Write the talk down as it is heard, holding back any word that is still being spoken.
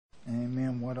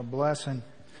What a blessing.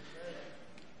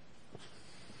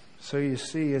 So you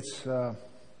see, it's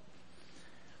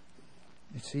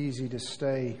easy to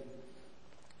stay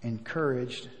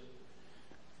encouraged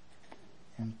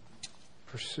and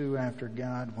pursue after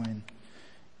God when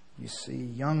you see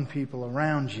young people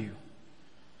around you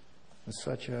with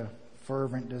such a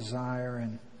fervent desire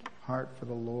and heart for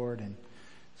the Lord, and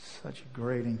such a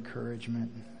great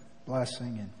encouragement and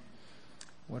blessing, and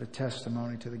what a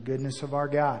testimony to the goodness of our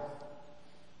God.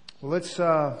 Well, let's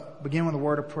begin with a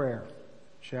word of prayer,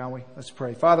 shall we? Let's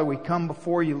pray. Father, we come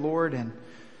before you, Lord, and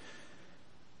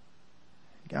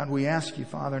God, we ask you,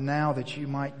 Father, now that you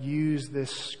might use this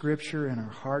scripture in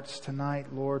our hearts tonight.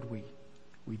 Lord, we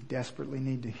desperately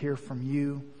need to hear from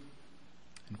you.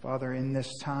 And Father, in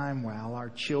this time, while our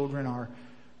children are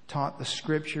taught the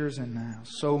scriptures and now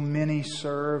so many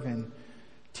serve in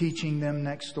teaching them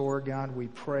next door, God, we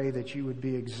pray that you would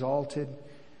be exalted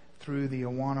through the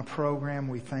Awana program.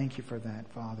 We thank you for that,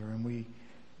 Father. And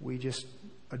we just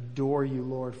adore you,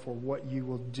 Lord, for what you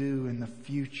will do in the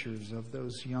futures of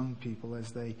those young people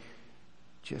as they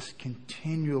just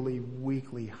continually,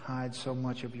 weekly hide so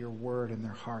much of your word in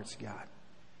their hearts, God.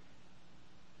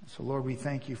 So, Lord, we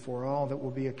thank you for all that will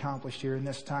be accomplished here in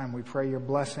this time. We pray your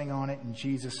blessing on it in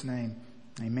Jesus' name.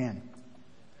 Amen.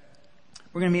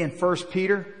 We're going to be in 1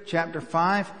 Peter chapter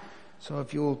 5. So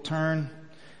if you'll turn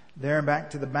there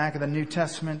back to the back of the New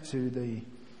Testament to the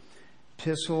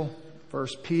epistle, 1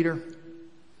 Peter.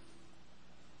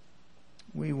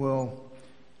 We will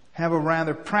have a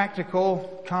rather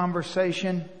practical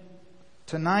conversation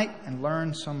tonight and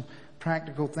learn some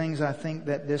practical things. I think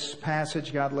that this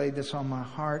passage, God laid this on my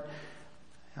heart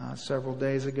several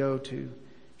days ago to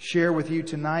share with you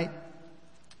tonight.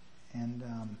 And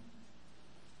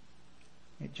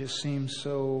it just seems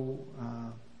so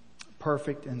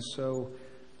perfect and so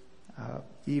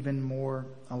even more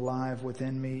alive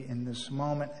within me in this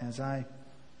moment as I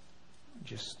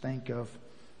just think of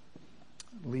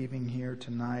leaving here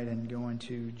tonight and going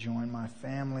to join my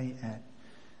family at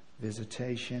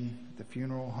visitation, the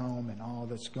funeral home, and all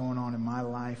that's going on in my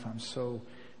life. I'm so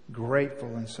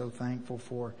grateful and so thankful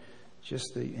for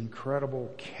just the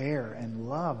incredible care and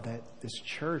love that this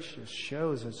church just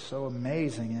shows. It's so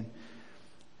amazing, and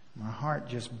my heart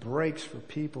just breaks for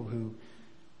people who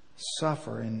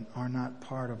suffer and are not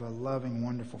part of a loving,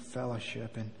 wonderful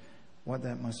fellowship, and what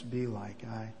that must be like.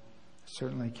 I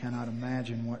certainly cannot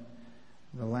imagine what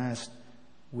the last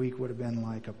week would have been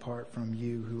like apart from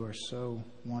you who are so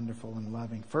wonderful and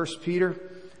loving. 1 Peter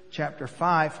chapter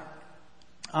 5.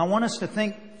 I want us to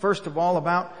think first of all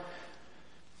about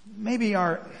maybe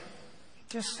our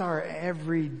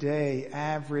everyday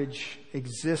average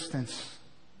existence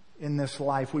in this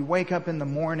life. We wake up in the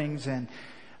mornings and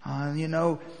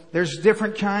there's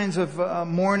different kinds of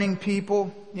morning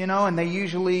people, and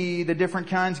the different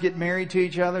kinds get married to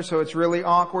each other, so it's really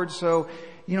awkward. So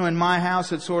in my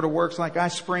house, it sort of works like I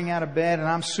spring out of bed and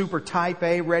I'm super type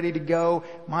A, ready to go.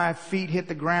 My feet hit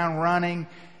the ground running.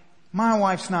 My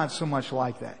wife's not so much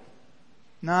like that.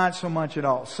 Not so much at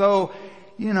all. So,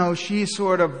 she's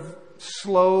sort of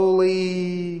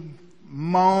slowly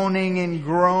moaning and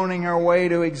groaning her way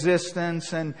to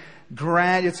existence, and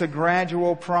it's a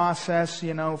gradual process,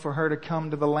 for her to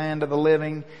come to the land of the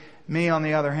living. Me, on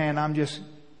the other hand, I'm just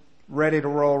ready to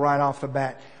roll right off the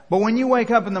bat. But when you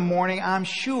wake up in the morning, I'm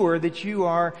sure that you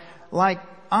are like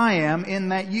I am in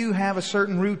that you have a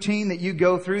certain routine that you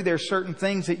go through. There's certain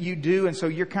things that you do. And so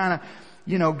you're kind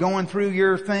of, going through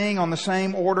your thing on the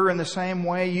same order in the same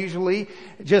way, usually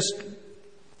just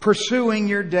pursuing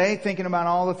your day, thinking about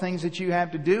all the things that you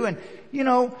have to do. And,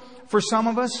 for some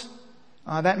of us,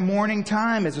 that morning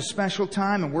time is a special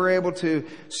time, and we're able to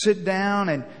sit down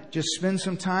and just spend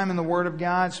some time in the Word of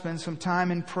God, spend some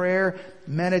time in prayer,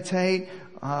 meditate.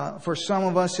 For some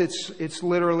of us, it's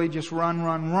literally just run,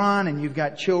 and you've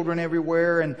got children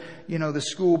everywhere, and the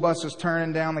school bus is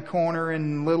turning down the corner,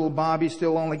 and little Bobby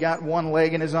still only got one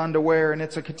leg in his underwear, and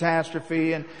it's a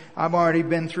catastrophe. And I've already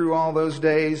been through all those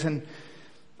days, and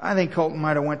I think Colton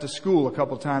might have went to school a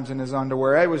couple times in his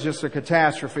underwear. It was just a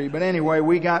catastrophe. But anyway,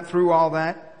 we got through all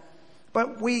that.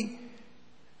 But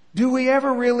do we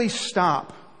ever really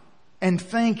stop and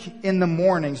think in the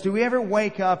mornings? Do we ever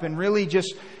wake up and really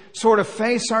just sort of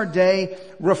face our day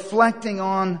reflecting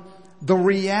on the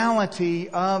reality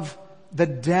of the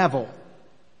devil,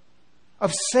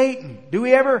 of Satan? Do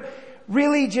we ever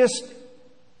really just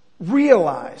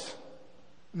realize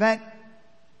that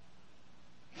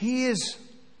he is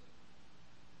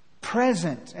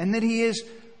present and that he is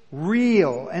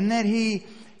real and that he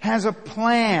has a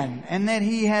plan and that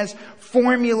he has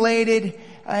formulated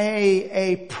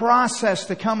a process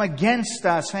to come against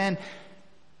us? And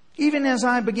even as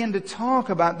I begin to talk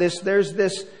about this, there's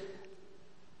this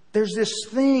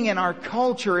thing in our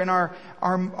culture, in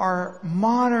our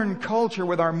modern culture,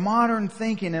 with our modern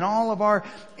thinking and all of our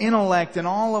intellect and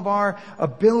all of our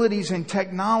abilities and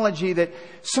technology, that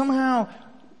somehow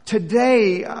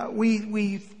today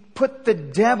we put the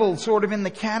devil sort of in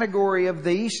the category of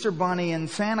the Easter Bunny and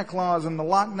Santa Claus and the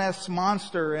Loch Ness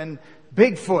Monster and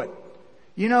Bigfoot.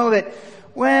 You know that,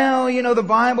 well, you know, the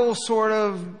Bible sort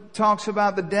of talks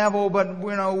about the devil, but,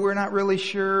 you know, we're not really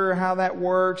sure how that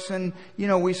works. And, you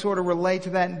know, we sort of relate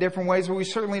to that in different ways. But we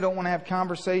certainly don't want to have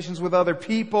conversations with other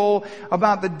people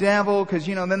about the devil, because,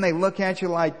 you know, then they look at you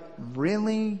like,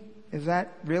 really? Is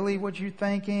that really what you're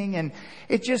thinking? And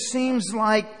it just seems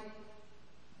like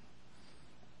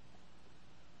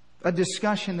a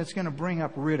discussion that's going to bring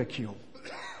up ridicule.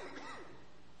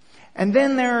 And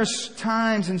then there's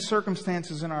times and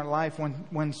circumstances in our life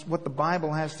when what the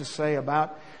Bible has to say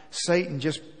about Satan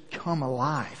just come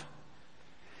alive.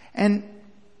 And,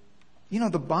 you know,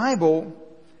 the Bible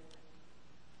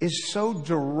is so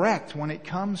direct when it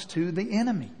comes to the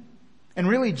enemy. And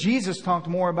really, Jesus talked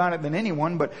more about it than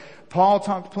anyone, but Paul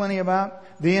talked plenty about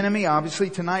the enemy. Obviously,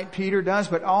 tonight Peter does,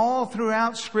 but all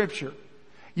throughout Scripture,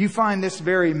 you find this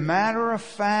very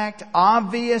matter-of-fact,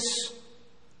 obvious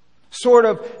sort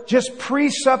of just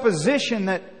presupposition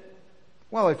that,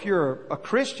 well, if you're a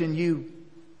Christian, you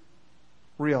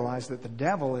realize that the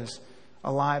devil is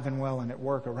alive and well and at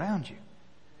work around you.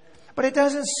 But it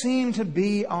doesn't seem to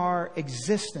be our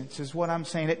existence, is what I'm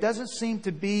saying. It doesn't seem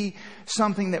to be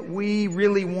something that we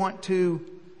really want to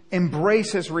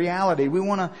embrace as reality. We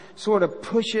want to sort of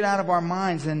push it out of our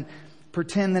minds and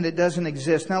pretend that it doesn't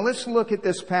exist. Now let's look at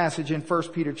this passage in 1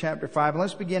 Peter chapter 5. And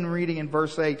let's begin reading in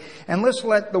verse 8. And let's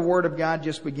let the Word of God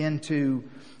just begin to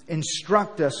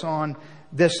instruct us on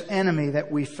this enemy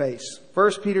that we face.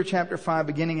 1 Peter chapter 5,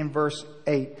 beginning in verse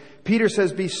 8. Peter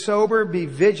says, "Be sober, be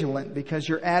vigilant, because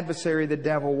your adversary the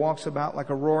devil walks about like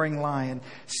a roaring lion,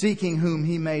 seeking whom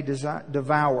he may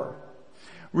devour.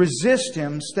 Resist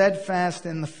him, steadfast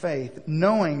in the faith,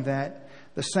 knowing that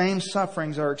the same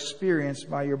sufferings are experienced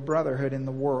by your brotherhood in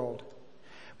the world.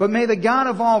 But may the God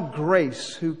of all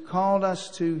grace, who called us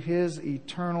to His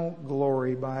eternal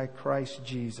glory by Christ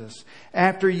Jesus,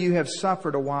 after you have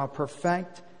suffered a while,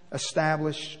 perfect,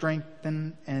 establish,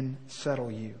 strengthen, and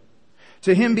settle you.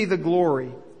 To Him be the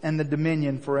glory and the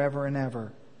dominion forever and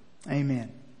ever.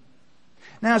 Amen."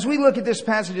 Now, as we look at this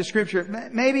passage of Scripture,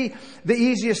 maybe the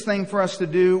easiest thing for us to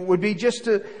do would be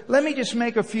let me just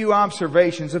make a few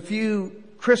observations, a few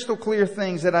crystal clear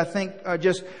things that I think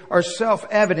are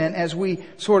self-evident as we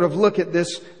sort of look at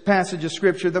this passage of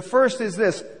Scripture. The first is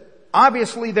this.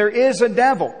 Obviously, there is a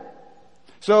devil.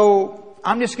 So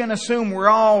I'm just going to assume we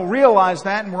all realize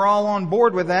that and we're all on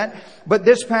board with that. But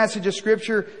this passage of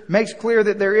Scripture makes clear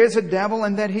that there is a devil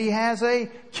and that he has a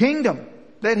kingdom,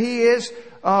 that he is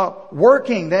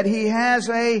working, that he has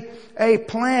a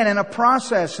plan and a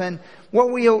process. And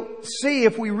what we'll see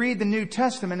if we read the New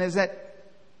Testament is that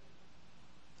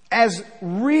as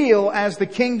real as the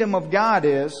kingdom of God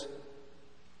is,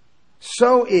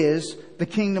 so is the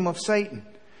kingdom of Satan.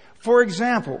 For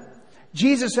example,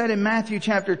 Jesus said in Matthew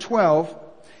chapter 12,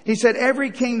 He said,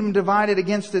 "Every kingdom divided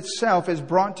against itself is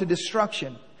brought to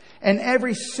destruction, and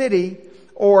every city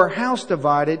or house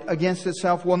divided against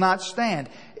itself will not stand.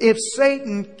 If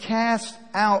Satan casts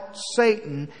out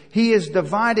Satan, he is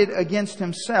divided against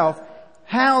himself.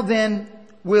 How then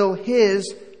will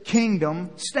his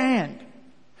kingdom stand?"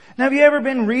 Now, have you ever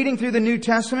been reading through the New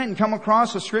Testament and come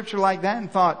across a scripture like that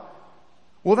and thought,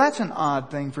 well, that's an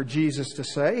odd thing for Jesus to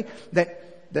say, that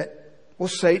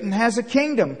Satan has a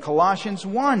kingdom. Colossians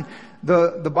 1,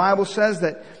 the Bible says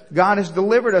that God has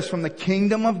delivered us from the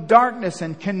kingdom of darkness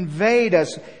and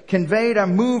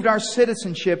moved our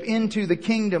citizenship into the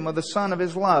kingdom of the Son of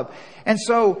His love. And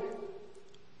so,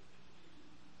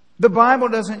 the Bible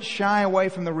doesn't shy away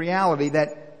from the reality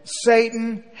that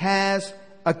Satan has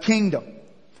a kingdom.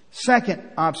 Second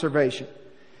observation.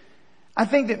 I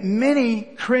think that many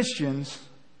Christians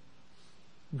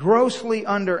grossly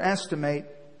underestimate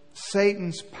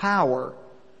Satan's power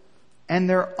and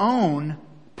their own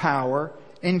power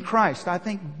in Christ. I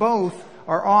think both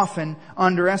are often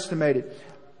underestimated.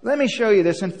 Let me show you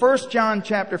this. In 1 John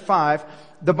chapter 5,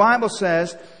 the Bible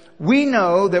says, "We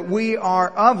know that we are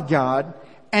of God,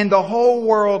 and the whole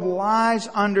world lies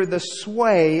under the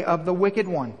sway of the wicked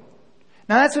one."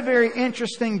 Now that's a very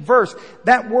interesting verse.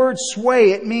 That word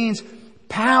sway, it means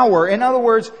power. In other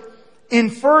words, in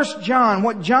 1 John,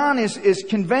 what John is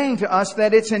conveying to us,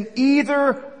 that it's an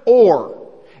either or.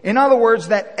 In other words,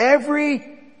 that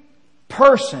every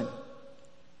person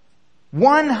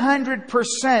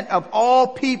 100% of all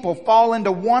people fall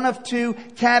into one of two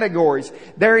categories.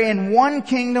 They're in one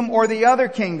kingdom or the other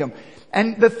kingdom.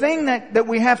 And the thing that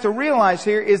we have to realize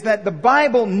here is that the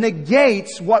Bible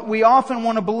negates what we often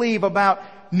want to believe about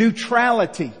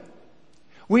neutrality.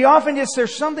 We often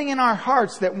there's something in our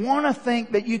hearts that want to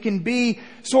think that you can be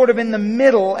sort of in the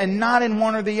middle and not in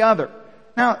one or the other.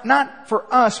 Now, not for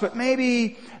us, but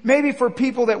maybe for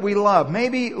people that we love,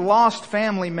 maybe lost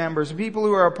family members, people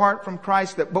who are apart from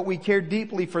Christ, but we care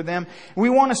deeply for them. We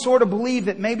want to sort of believe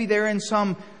that maybe they're in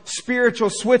some spiritual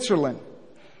Switzerland.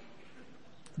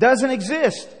 Doesn't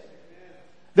exist.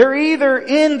 They're either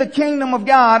in the kingdom of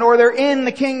God or they're in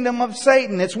the kingdom of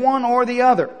Satan. It's one or the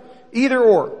other. Either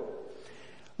or.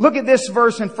 Look at this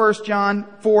verse in 1 John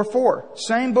 4:4.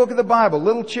 Same book of the Bible.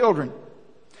 Little children,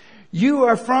 you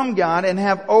are from God and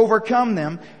have overcome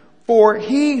them, for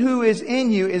he who is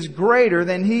in you is greater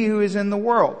than he who is in the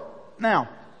world. Now,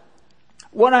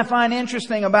 what I find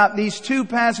interesting about these two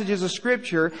passages of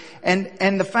Scripture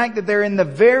and the fact that they're in the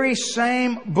very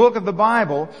same book of the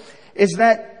Bible is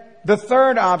that the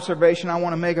third observation I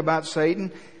want to make about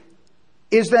Satan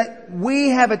is that we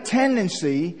have a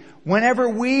tendency, whenever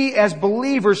we as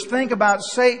believers think about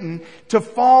Satan, to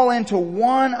fall into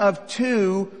one of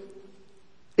two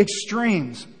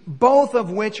extremes, both of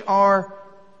which are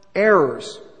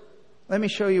errors. Let me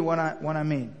show you what I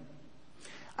mean.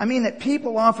 I mean that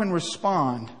people often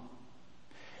respond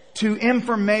to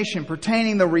information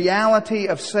pertaining the reality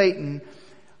of Satan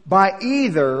by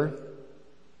either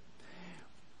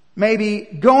maybe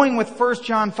going with 1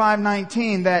 John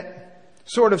 5:19, that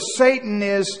sort of Satan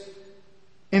is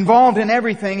involved in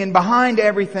everything and behind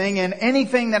everything, and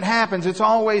anything that happens, it's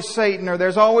always Satan, or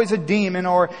there's always a demon,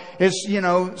 or is,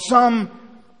 some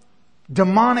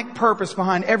demonic purpose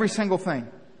behind every single thing.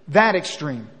 That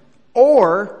extreme.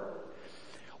 Or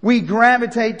we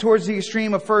gravitate towards the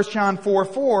extreme of 1 John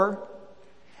 4:4,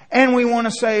 and we want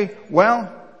to say,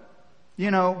 well,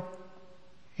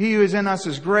 he who is in us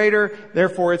is greater,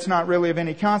 therefore it's not really of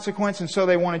any consequence, and so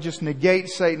they want to just negate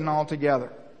Satan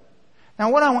altogether.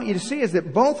 Now, what I want you to see is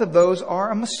that both of those are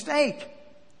a mistake.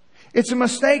 It's a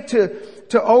mistake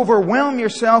to overwhelm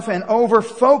yourself and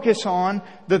over-focus on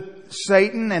the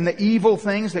Satan and the evil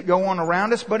things that go on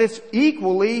around us, but it's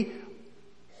equally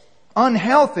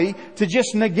unhealthy to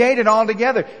just negate it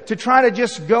altogether, to try to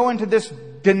just go into this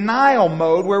denial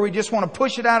mode where we just want to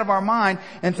push it out of our mind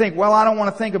and think, well, I don't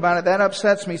want to think about it, that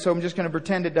upsets me, so I'm just going to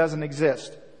pretend it doesn't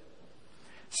exist.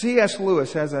 C.S.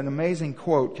 Lewis has an amazing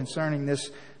quote concerning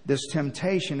this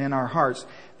temptation in our hearts.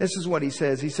 This is what he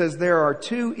says. He says, there are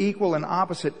two equal and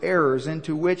opposite errors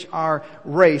into which our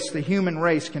race, the human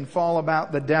race, can fall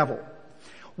about the devil.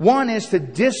 One is to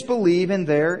disbelieve in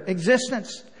their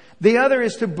existence. The other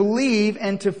is to believe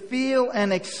and to feel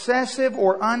an excessive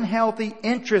or unhealthy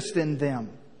interest in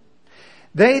them.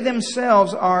 They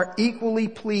themselves are equally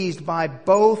pleased by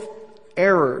both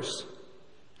errors.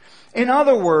 In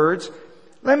other words,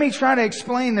 let me try to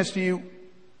explain this to you.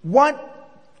 What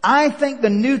I think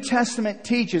the New Testament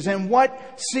teaches, and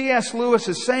what C.S. Lewis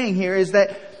is saying here, is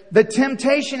that the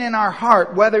temptation in our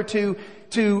heart, whether to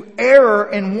err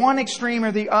in one extreme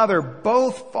or the other,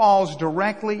 both falls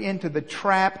directly into the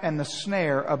trap and the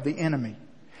snare of the enemy.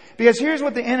 Because here's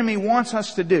what the enemy wants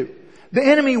us to do. The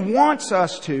enemy wants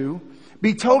us to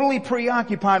be totally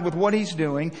preoccupied with what he's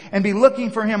doing and be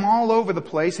looking for him all over the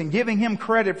place and giving him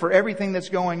credit for everything that's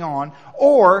going on.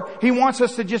 Or he wants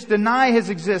us to just deny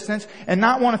his existence and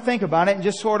not want to think about it and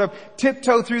just sort of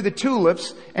tiptoe through the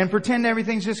tulips and pretend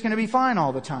everything's just going to be fine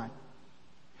all the time.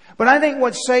 But I think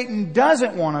what Satan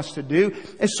doesn't want us to do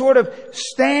is sort of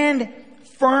stand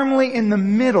firmly in the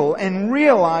middle and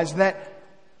realize that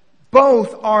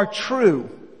both are true,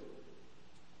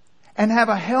 and have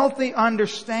a healthy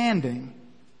understanding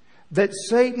that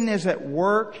Satan is at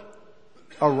work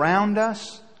around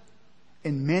us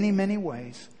in many, many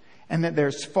ways, and that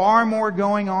there's far more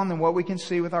going on than what we can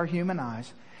see with our human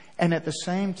eyes, and at the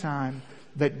same time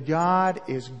that God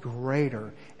is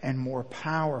greater and more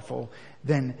powerful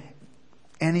than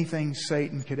anything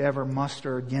Satan could ever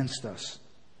muster against us.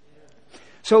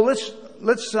 So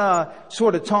let's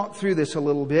sort of talk through this a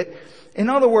little bit. In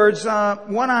other words,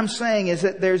 what I'm saying is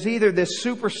that there's either this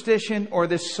superstition or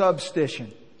this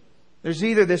substition. There's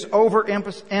either this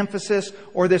overemphasis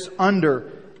or this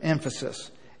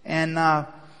underemphasis. And,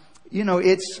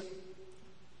 it's,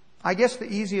 I guess the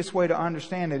easiest way to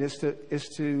understand it is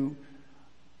to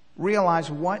realize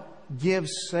what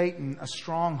gives Satan a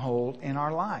stronghold in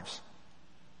our lives.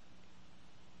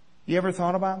 You ever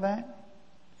thought about that?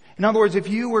 In other words, if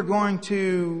you were going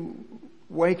to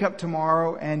wake up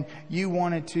tomorrow and you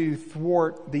wanted to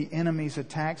thwart the enemy's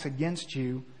attacks against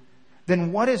you,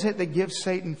 then what is it that gives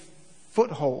Satan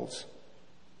footholds?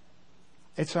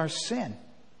 It's our sin.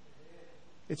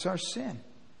 It's our sin.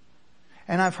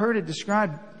 And I've heard it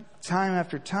described time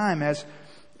after time as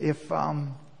if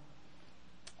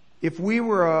we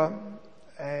were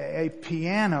a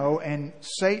piano and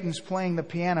Satan's playing the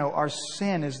piano, our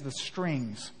sin is the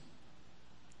strings.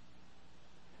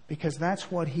 Because that's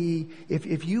what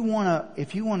if you want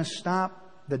to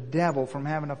stop the devil from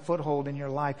having a foothold in your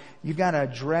life, you've got to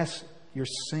address your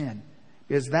sin.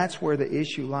 Because that's where the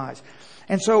issue lies.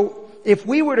 And so, if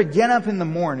we were to get up in the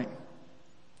morning,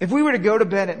 if we were to go to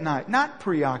bed at night, not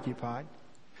preoccupied,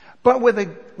 but with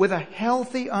a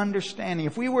healthy understanding,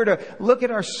 if we were to look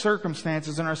at our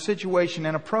circumstances and our situation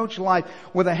and approach life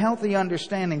with a healthy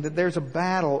understanding that there's a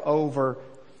battle over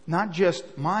not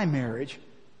just my marriage,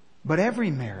 but every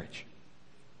marriage.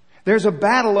 There's a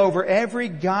battle over every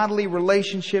godly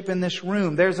relationship in this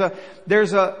room. There's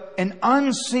an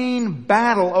unseen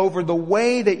battle over the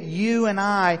way that you and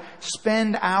I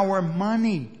spend our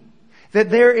money.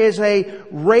 That there is a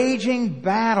raging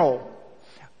battle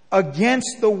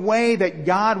against the way that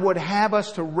God would have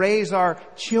us to raise our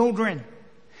children.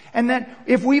 And that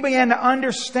if we begin to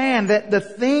understand that the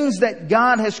things that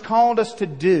God has called us to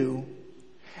do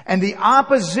and the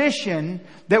opposition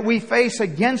that we face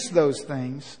against those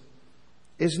things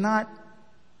is not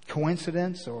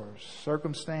coincidence or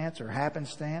circumstance or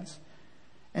happenstance.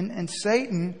 And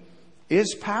Satan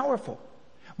is powerful.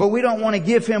 But we don't want to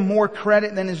give him more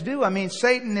credit than is due. I mean,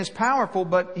 Satan is powerful,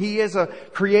 but he is a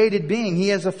created being. He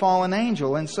is a fallen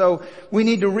angel. And so we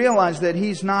need to realize that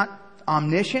he's not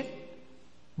omniscient,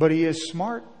 but he is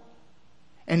smart.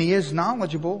 And he is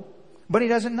knowledgeable, but he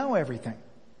doesn't know everything.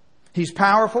 He's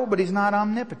powerful, but he's not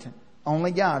omnipotent.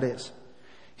 Only God is.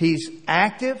 He's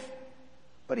active,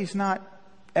 but he's not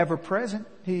ever present.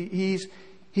 He's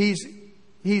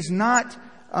not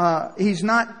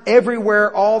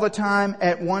everywhere all the time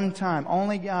at one time.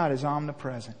 Only God is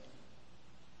omnipresent.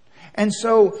 And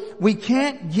so we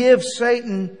can't give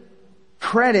Satan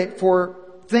credit for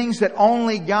things that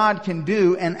only God can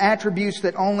do and attributes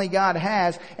that only God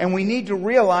has. And we need to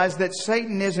realize that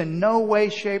Satan is in no way,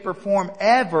 shape, or form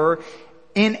ever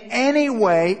in any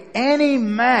way, any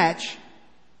match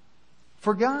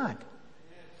for God.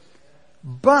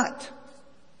 But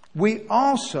we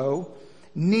also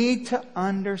need to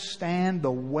understand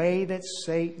the way that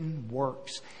Satan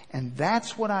works. And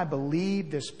that's what I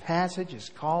believe this passage is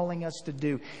calling us to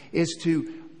do, is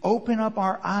to open up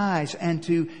our eyes and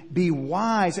to be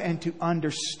wise and to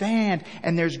understand.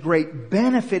 And there's great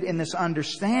benefit in this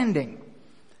understanding.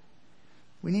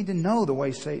 We need to know the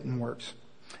way Satan works.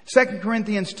 2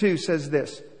 Corinthians 2 says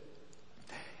this.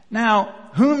 Now,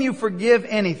 whom you forgive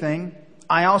anything,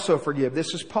 I also forgive.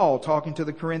 This is Paul talking to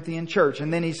the Corinthian church.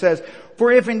 And then he says,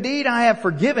 for if indeed I have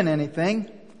forgiven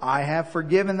anything, I have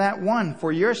forgiven that one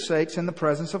for your sakes in the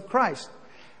presence of Christ.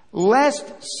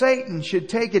 Lest Satan should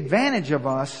take advantage of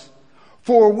us,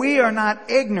 for we are not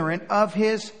ignorant of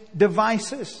his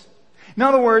devices. In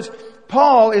other words,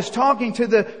 Paul is talking to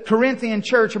the Corinthian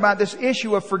church about this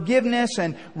issue of forgiveness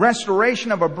and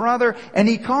restoration of a brother, and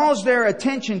he calls their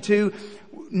attention to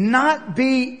not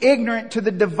be ignorant to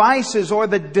the devices or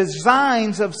the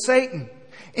designs of Satan.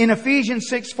 In Ephesians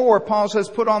 6:4, Paul says,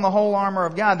 put on the whole armor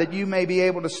of God that you may be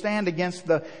able to stand against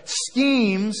the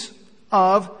schemes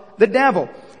of the devil.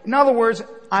 In other words,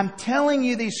 I'm telling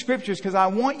you these scriptures because I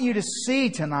want you to see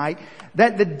tonight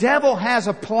that the devil has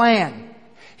a plan.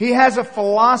 He has a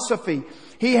philosophy.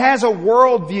 He has a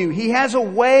worldview. He has a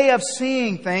way of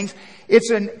seeing things.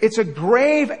 It's a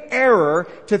grave error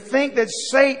to think that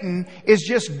Satan is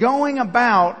just going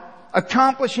about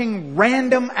accomplishing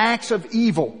random acts of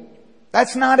evil.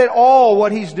 That's not at all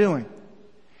what he's doing.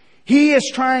 He is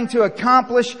trying to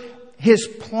accomplish his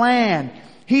plan.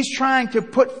 He's trying to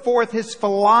put forth his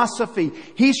philosophy.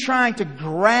 He's trying to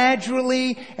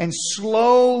gradually and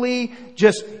slowly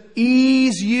just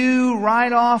ease you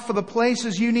right off of the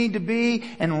places you need to be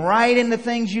and right into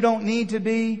things you don't need to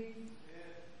be.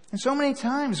 And so many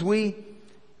times we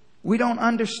don't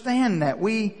understand that.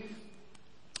 We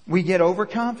get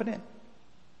overconfident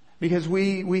because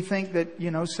we think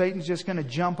that, Satan's just going to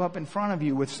jump up in front of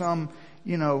you with some,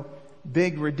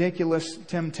 big ridiculous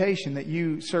temptation that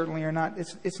you certainly are not.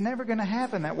 It's never going to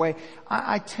happen that way.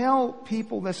 I tell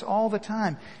people this all the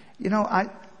time.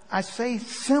 I say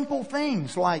simple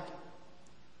things like,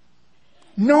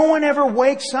 no one ever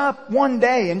wakes up one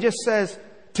day and just says,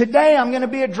 today I'm going to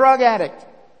be a drug addict.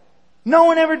 No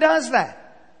one ever does that.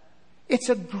 It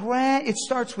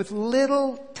starts with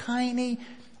little, tiny,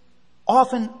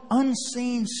 often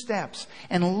unseen steps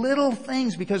and little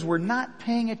things because we're not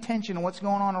paying attention to what's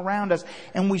going on around us.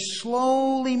 And we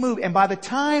slowly move. And by the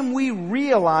time we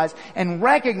realize and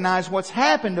recognize what's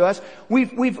happened to us,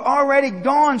 we've already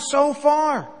gone so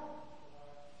far.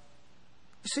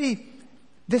 See,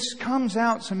 this comes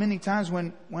out so many times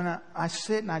when I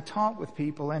sit and I talk with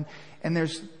people and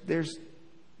there's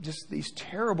just these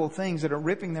terrible things that are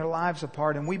ripping their lives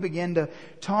apart. And we begin to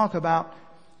talk about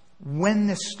when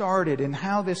this started and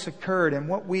how this occurred. And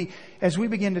as we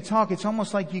begin to talk, it's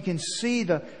almost like you can see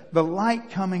the light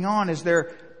coming on as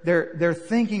they're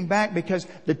thinking back, because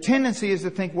the tendency is to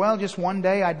think, well, just one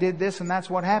day I did this and that's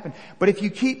what happened. But if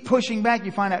you keep pushing back,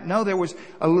 you find out, no, there was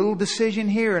a little decision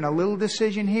here and a little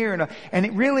decision here. And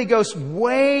it really goes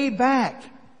way back.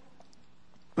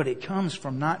 But it comes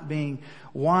from not being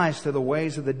wise to the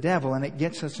ways of the devil, and it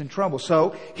gets us in trouble.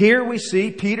 So here we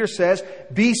see Peter says,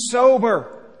 be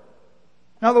sober.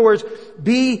 In other words,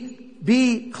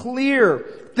 be clear.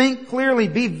 Think clearly.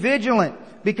 Be vigilant.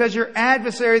 Because your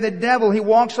adversary, the devil, he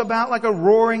walks about like a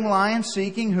roaring lion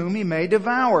seeking whom he may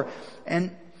devour.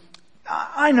 And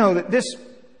I know that this,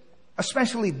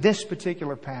 especially this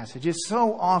particular passage, is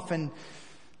so often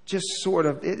just sort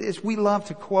of, we love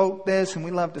to quote this and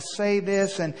we love to say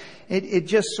this, and it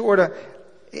just sort of,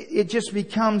 it just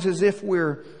becomes as if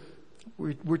we're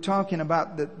talking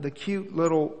about the cute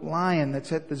little lion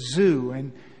that's at the zoo,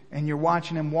 and you're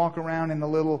watching him walk around in the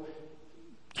little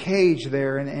cage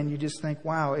there, and you just think,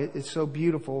 wow, it's so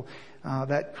beautiful,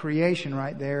 that creation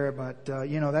right there. But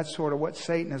that's sort of what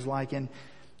Satan is like. And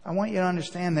I want you to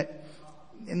understand that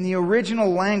in the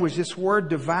original language, this word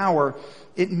devour,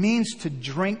 it means to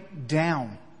drink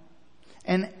down.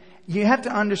 And you have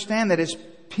to understand that as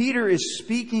Peter is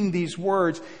speaking these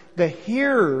words, the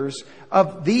hearers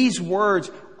of these words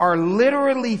are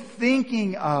literally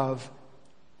thinking of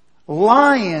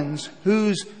lions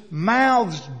whose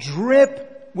mouths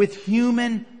drip with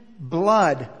human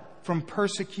blood from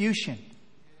persecution.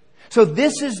 So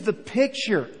this is the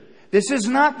picture. This is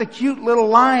not the cute little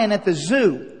lion at the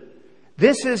zoo.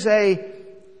 This is a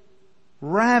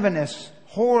ravenous,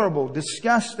 horrible,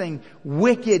 disgusting,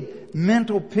 wicked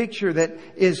mental picture that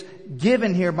is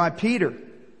given here by Peter.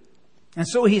 And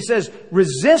so he says,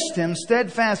 resist him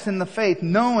steadfast in the faith,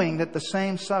 knowing that the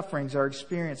same sufferings are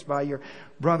experienced by your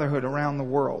brotherhood around the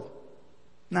world.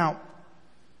 Now,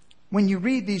 when you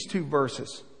read these two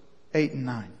verses, 8 and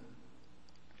 9,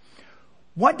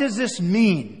 what does this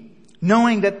mean,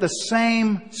 knowing that the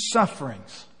same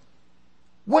sufferings?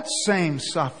 What same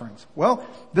sufferings? Well,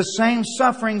 the same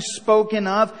sufferings spoken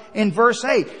of in verse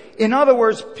 8. In other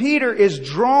words, Peter is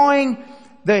drawing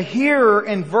the hearer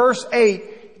in verse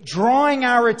 8, drawing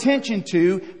our attention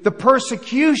to the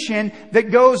persecution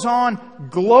that goes on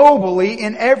globally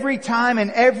in every time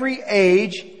and every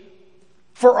age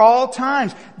for all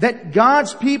times. That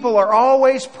God's people are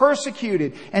always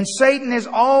persecuted, and Satan is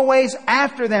always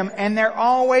after them, and they're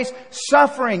always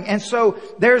suffering. And so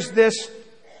there's this,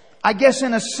 I guess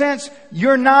in a sense,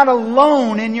 you're not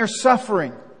alone in your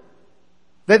suffering.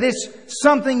 That it's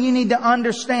something you need to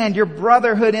understand, your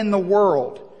brotherhood in the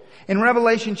world. In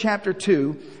Revelation chapter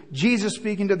 2, Jesus,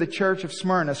 speaking to the church of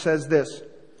Smyrna, says this: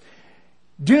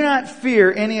 do not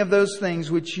fear any of those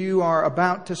things which you are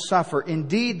about to suffer.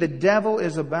 Indeed, the devil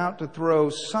is about to throw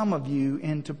some of you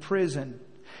into prison,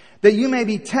 that you may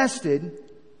be tested,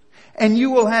 and you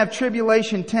will have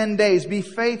tribulation 10 days. Be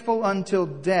faithful until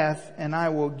death, and I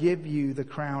will give you the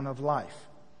crown of life.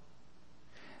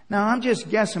 Now, I'm just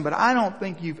guessing, but I don't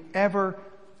think you've ever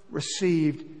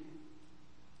received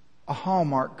a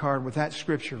Hallmark card with that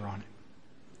scripture on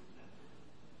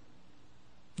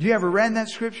it. You ever read that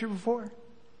scripture before?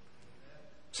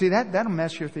 See, that'll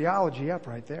mess your theology up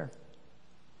right there.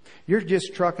 You're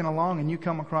just trucking along and you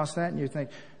come across that and you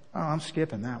think, oh, I'm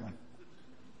skipping that one.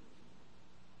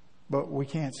 But we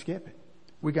can't skip it.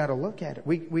 We got to look at it.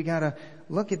 We got to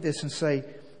look at this and say,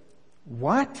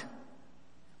 what?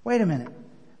 Wait a minute.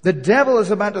 The devil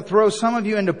is about to throw some of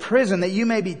you into prison that you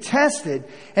may be tested,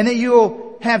 and that you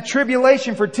will have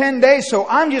tribulation for 10 days. So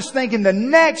I'm just thinking the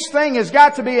next thing has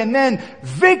got to be, and then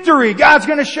victory. God's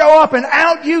going to show up and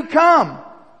out you come.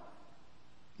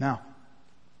 No.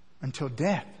 Until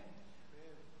death.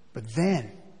 But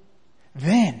then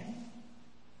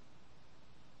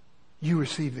you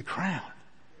receive the crown.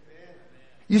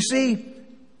 You see,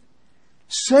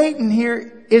 Satan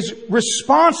here is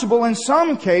responsible in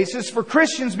some cases for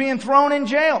Christians being thrown in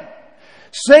jail.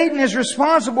 Satan is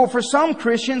responsible for some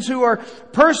Christians who are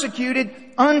persecuted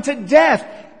unto death.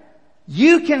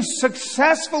 You can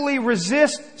successfully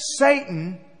resist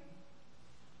Satan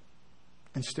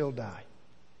and still die.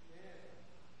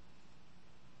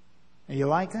 And you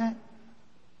like that?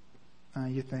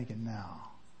 You're thinking, no.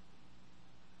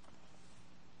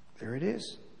 There it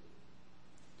is.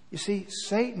 You see,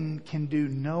 Satan can do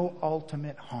no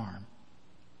ultimate harm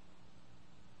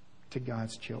to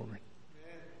God's children.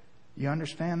 You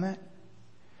understand that?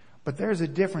 But there's a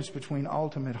difference between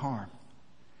ultimate harm.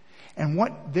 And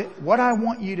what I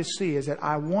want you to see is that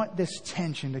I want this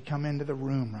tension to come into the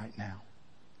room right now.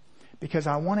 Because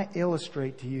I want to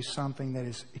illustrate to you something that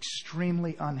is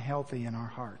extremely unhealthy in our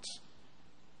hearts.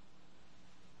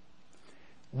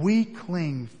 We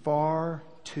cling far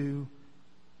too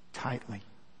tightly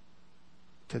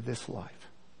to this life.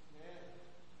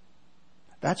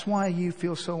 That's why you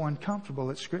feel so uncomfortable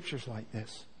at scriptures like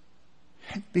this.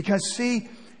 Because see,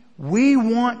 we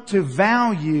want to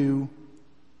value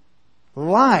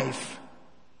life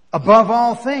above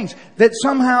all things. That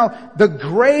somehow the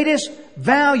greatest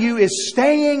value is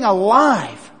staying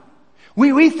alive.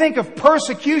 We think of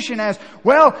persecution as,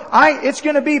 well, it's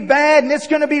going to be bad and it's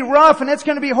going to be rough and it's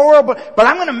going to be horrible, but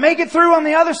I'm going to make it through on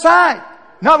the other side.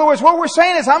 In other words, what we're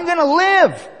saying is, I'm going to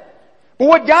live. But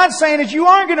what God's saying is, you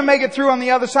aren't going to make it through on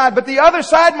the other side, but the other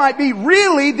side might be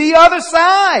really the other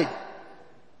side.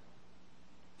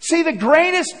 See, the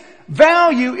greatest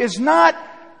value is not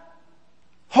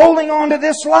holding on to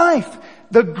this life.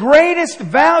 The greatest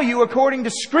value, according to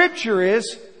Scripture,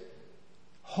 is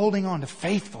holding on to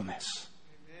faithfulness.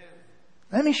 Amen.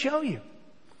 Let me show you.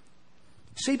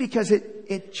 See, because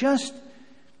it just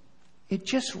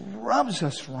rubs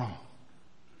us wrong.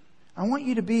 I want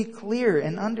you to be clear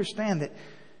and understand that,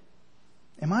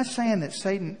 am I saying that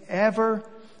Satan ever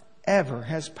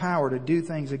has power to do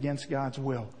things against God's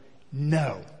will?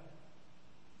 No.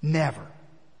 Never.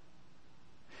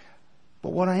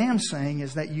 But what I am saying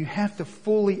is that you have to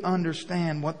fully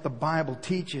understand what the Bible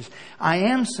teaches. I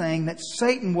am saying that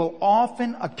Satan will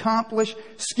often accomplish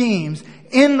schemes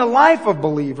in the life of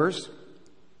believers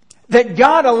that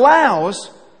God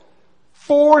allows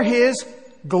for His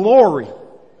glory.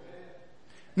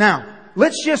 Now,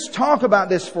 let's just talk about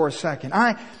this for a second.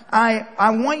 I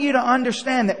want you to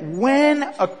understand that when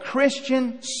a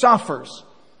Christian suffers,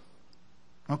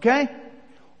 okay?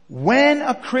 When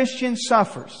a Christian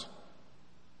suffers,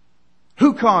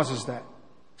 who causes that?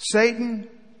 Satan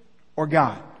or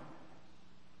God?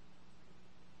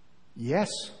 Yes.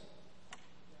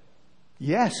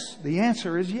 Yes. The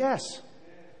answer is yes.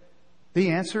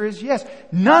 The answer is yes.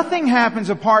 Nothing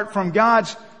happens apart from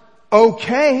God's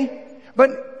okay.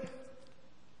 But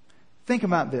think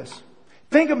about this.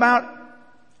 Think about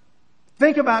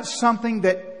something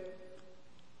that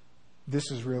this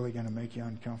is really going to make you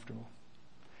uncomfortable.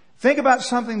 Think about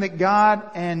something that God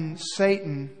and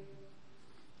Satan,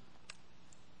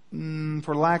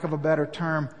 for lack of a better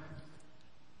term,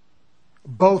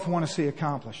 both want to see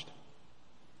accomplished.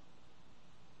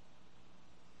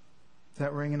 Is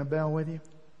that ringing a bell with you?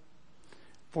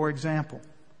 For example,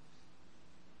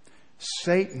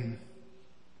 Satan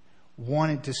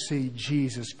wanted to see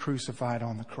Jesus crucified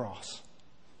on the cross.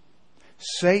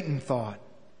 Satan thought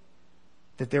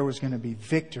that there was going to be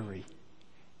victory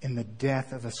in the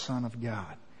death of the Son of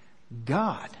God.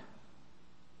 God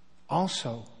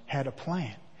also had a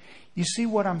plan. You see,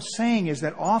 what I'm saying is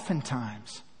that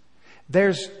oftentimes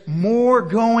there's more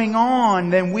going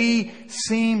on than we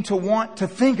seem to want to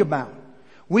think about.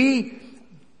 We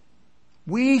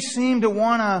seem to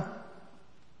want to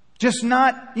just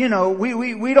not, we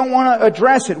don't want to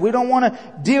address it. We don't want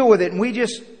to deal with it. And we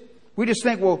just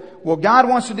think, well, God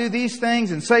wants to do these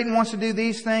things and Satan wants to do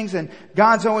these things and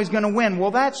God's always going to win.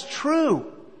 Well, that's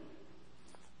true.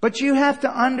 But you have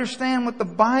to understand what the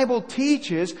Bible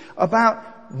teaches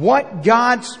about what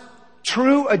God's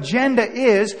true agenda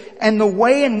is and the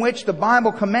way in which the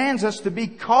Bible commands us to be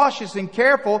cautious and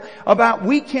careful about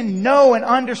we can know and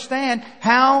understand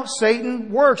how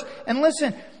Satan works. And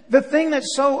listen, the thing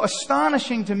that's so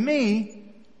astonishing to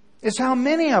me is how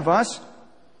many of us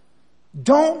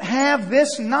don't have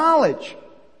this knowledge.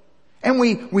 And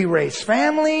we raise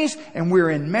families and we're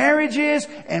in marriages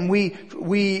and we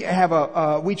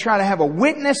try to have a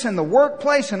witness in the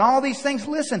workplace and all these things.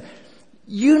 Listen,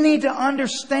 you need to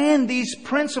understand these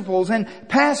principles and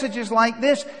passages like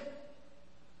this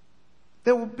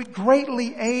that will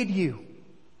greatly aid you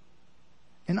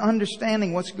in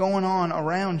understanding what's going on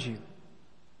around you.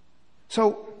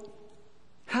 So,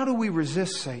 how do we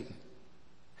resist Satan?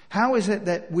 How is it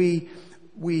that we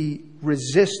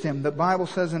resist him? The Bible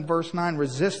says in verse 9,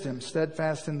 resist him,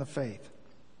 steadfast in the faith.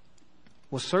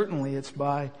 Well, certainly it's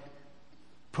by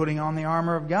putting on the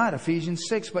armor of God, Ephesians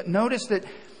 6. But notice that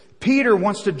Peter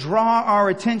wants to draw our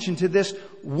attention to this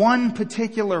one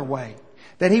particular way.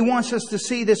 That he wants us to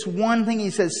see this one thing. He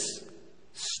says,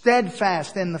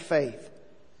 Steadfast in the faith.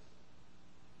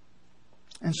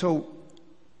 And so,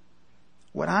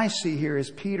 what I see here is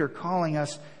Peter calling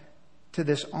us to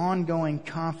this ongoing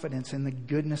confidence in the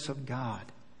goodness of God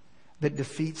that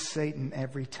defeats Satan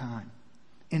every time.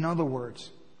 In other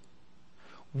words,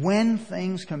 when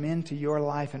things come into your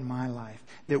life and my life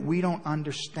that we don't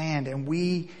understand and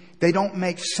they don't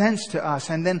make sense to us,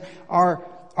 and then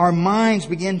our minds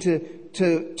begin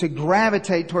to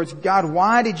gravitate towards God,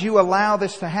 why did you allow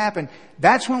this to happen?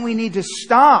 That's when we need to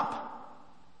stop.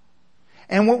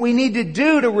 And what we need to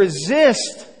do to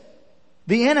resist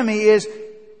the enemy is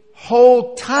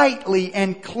hold tightly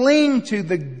and cling to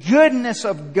the goodness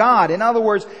of God. In other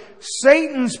words,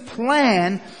 Satan's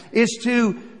plan is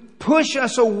to push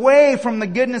us away from the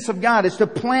goodness of God, is to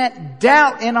plant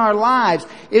doubt in our lives,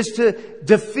 is to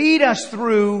defeat us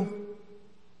through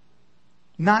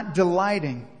not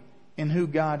delighting in who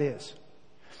God is.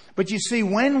 But you see,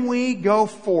 when we go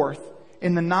forth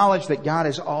in the knowledge that God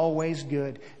is always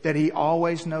good, that He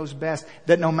always knows best,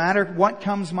 that no matter what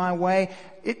comes my way,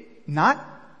 not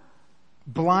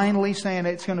blindly saying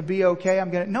it's going to be okay,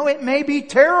 no, it may be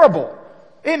terrible.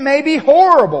 It may be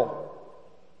horrible.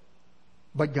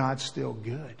 But God's still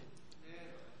good.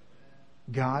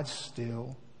 God's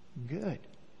still good.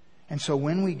 And so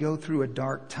when we go through a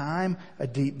dark time, a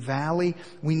deep valley,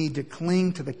 we need to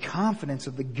cling to the confidence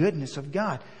of the goodness of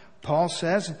God. Paul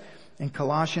says in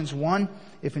Colossians 1,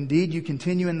 if indeed you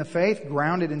continue in the faith,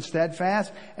 grounded and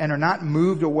steadfast, and are not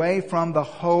moved away from the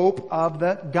hope of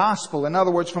the gospel. In other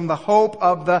words, from the hope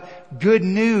of the good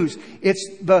news.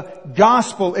 It's the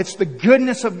gospel. It's the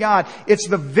goodness of God. It's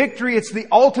the victory. It's the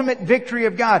ultimate victory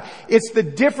of God. It's the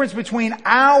difference between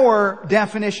our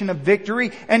definition of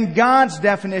victory and God's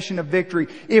definition of victory.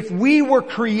 If we were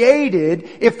created,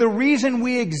 if the reason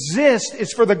we exist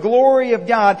is for the glory of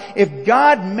God, if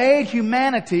God made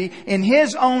humanity in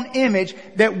His own image,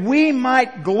 that we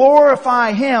might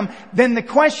glorify Him, then the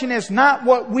question is not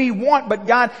what we want, but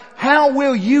God, how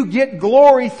will you get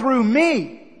glory through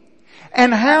me?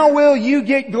 And how will you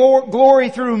get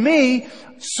glory through me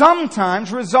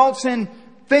sometimes results in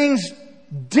things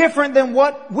different than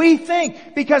what we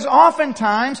think. Because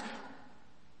oftentimes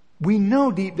we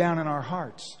know deep down in our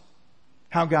hearts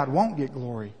how God won't get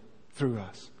glory through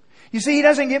us. You see, He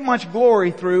doesn't get much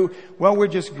glory through, well, we're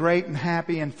just great and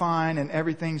happy and fine and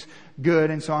everything's good,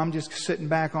 and so I'm just sitting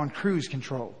back on cruise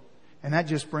control. And that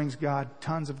just brings God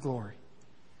tons of glory.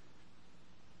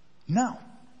 No.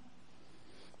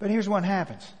 But here's what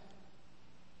happens.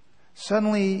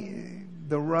 Suddenly,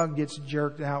 the rug gets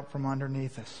jerked out from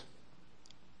underneath us.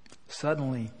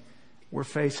 Suddenly, we're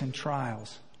facing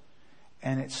trials,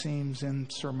 and it seems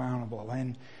insurmountable,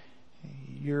 and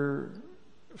your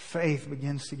faith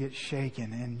begins to get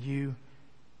shaken, and you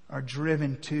are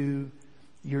driven to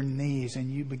your knees, and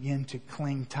you begin to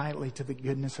cling tightly to the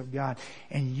goodness of God.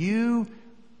 And you,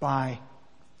 by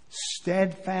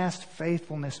steadfast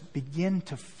faithfulness, begin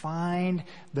to find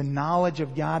the knowledge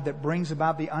of God that brings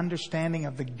about the understanding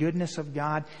of the goodness of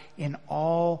God in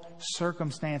all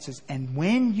circumstances. And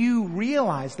when you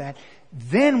realize that,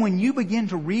 then when you begin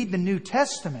to read the New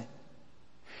Testament,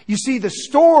 you see the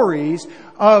stories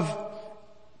of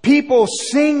people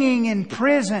singing in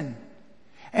prison,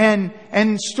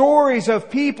 and stories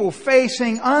of people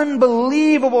facing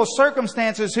unbelievable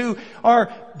circumstances who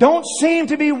don't seem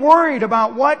to be worried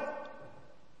about what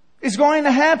is going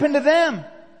to happen to them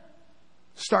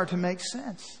start to make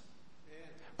sense.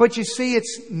 But you see,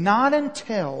 it's not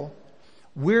until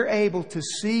we're able to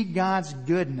see God's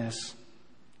goodness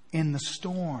in the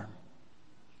storm.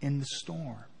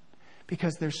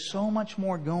 Because there's so much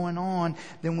more going on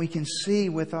than we can see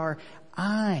with our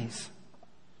eyes.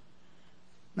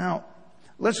 Now,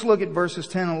 let's look at verses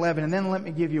 10 and 11, and then let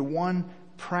me give you one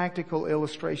practical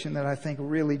illustration that I think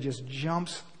really just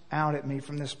jumps out at me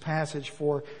from this passage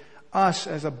for us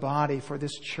as a body, for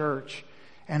this church,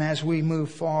 and as we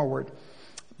move forward.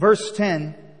 Verse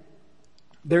 10,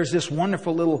 there's this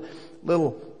wonderful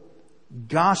little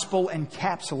gospel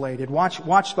encapsulated.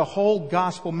 Watch the whole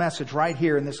gospel message right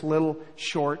here in this little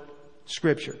short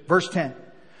scripture. Verse 10.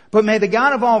 But may the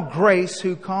God of all grace,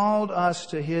 who called us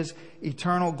to His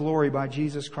eternal glory by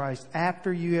Jesus Christ,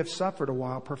 after you have suffered a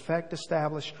while, perfect,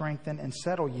 establish, strengthen, and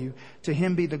settle you. To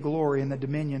Him be the glory and the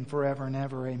dominion forever and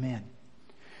ever. Amen.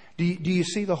 Do you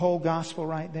see the whole gospel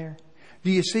right there?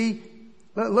 Do you see?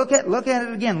 Look at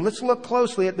it again. Let's look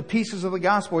closely at the pieces of the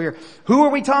gospel here. Who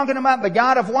are we talking about? The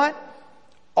God of what?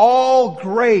 All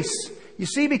grace. You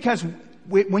see, because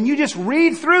when you just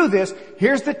read through this,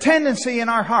 here's the tendency in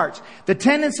our hearts. The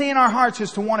tendency in our hearts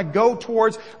is to want to go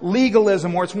towards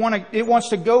legalism, or it wants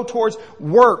to go towards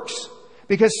works.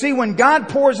 Because see, when God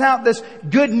pours out this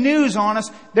good news on us,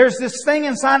 there's this thing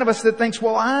inside of us that thinks,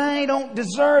 well, I don't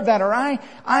deserve that, or I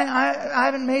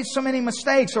haven't made so many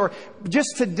mistakes, or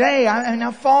just today,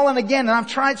 I've fallen again, and I've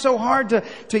tried so hard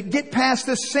to get past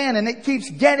this sin, and it keeps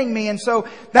getting me, and so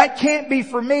that can't be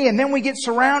for me. And then we get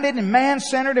surrounded and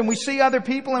man-centered, and we see other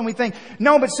people, and we think,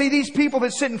 no, but see, these people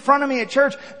that sit in front of me at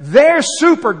church, they're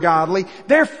super godly.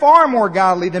 They're far more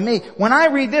godly than me. When I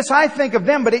read this, I think of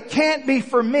them, but it can't be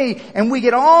for me. And we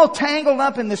get all tangled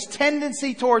up in this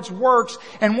tendency towards works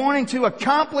and wanting to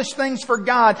accomplish things for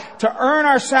God to earn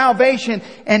our salvation.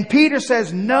 And Peter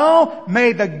says, no,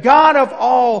 may the God of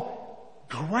all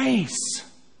grace.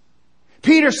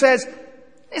 Peter says,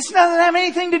 it doesn't have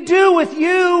anything to do with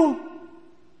you.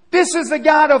 This is the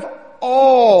God of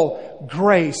all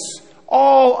grace,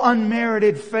 all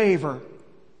unmerited favor.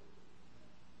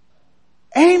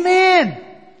 Amen.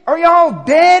 Are y'all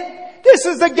dead? This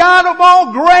is the God of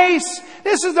all grace.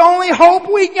 This is the only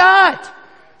hope we got.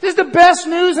 This is the best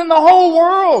news in the whole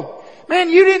world. Man,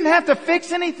 you didn't have to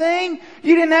fix anything.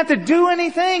 You didn't have to do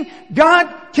anything.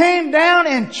 God came down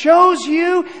and chose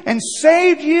you and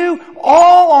saved you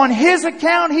all on His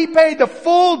account. He paid the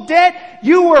full debt.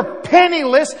 You were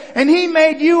penniless, and He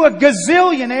made you a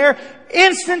gazillionaire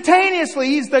instantaneously.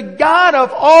 He's the God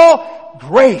of all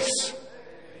grace.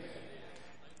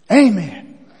 Amen.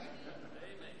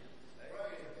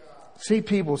 See,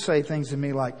 people say things to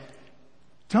me like,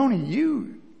 Tony,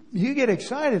 you get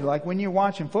excited like when you're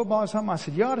watching football or something. I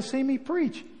said, you ought to see me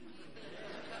preach.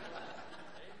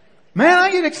 Man,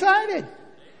 I get excited.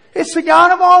 It's the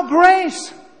God of all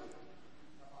grace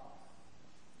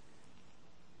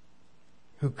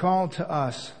who called to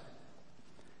us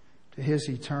to His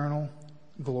eternal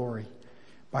glory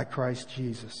by Christ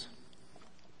Jesus.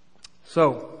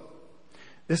 So,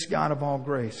 this God of all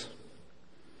grace,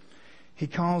 He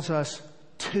calls us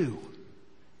to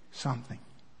something.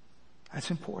 That's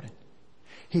important.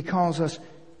 He calls us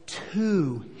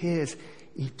to His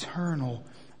eternal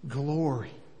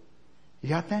glory. You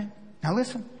got that? Now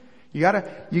listen. You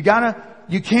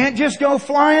can't just go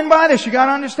flying by this. You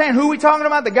gotta understand who we talking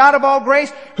about. The God of all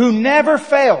grace who never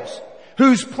fails.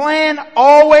 Whose plan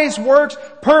always works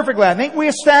perfectly. I think we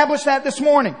established that this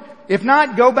morning. If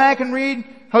not, go back and read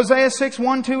Hosea 6,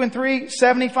 1, 2, and 3,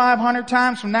 7,500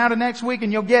 times from now to next week,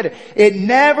 and you'll get it. It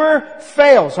never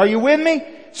fails. Are you with me?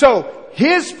 So,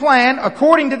 His plan,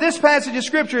 according to this passage of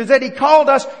Scripture, is that He called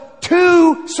us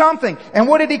to something. And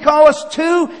what did He call us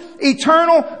to?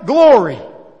 Eternal glory.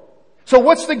 So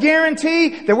what's the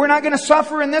guarantee? That we're not going to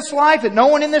suffer in this life, that no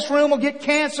one in this room will get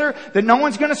cancer, that no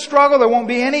one's going to struggle, there won't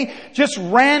be any just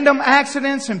random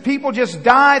accidents and people just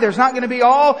die, there's not going to be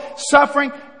all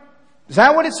suffering. Is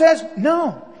that what it says?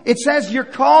 No. It says you're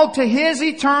called to His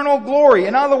eternal glory.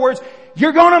 In other words,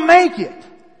 you're going to make it.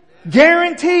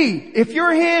 Guaranteed. If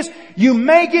you're His, you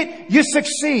make it, you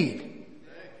succeed.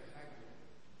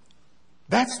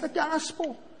 That's the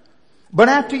gospel. But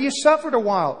after you suffered a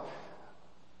while,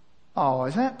 oh,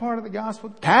 is that part of the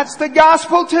gospel? That's the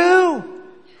gospel too.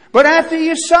 But after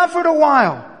you suffered a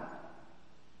while,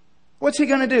 what's He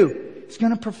going to do? He's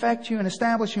going to perfect you and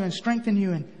establish you and strengthen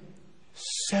you and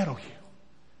settle you.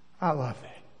 I love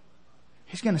that.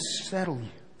 He's going to settle you.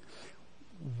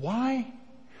 Why?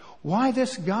 Why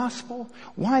this gospel?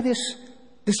 Why this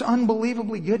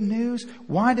unbelievably good news?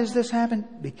 Why does this happen?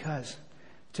 Because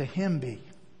to Him be.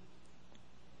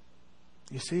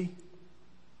 You see?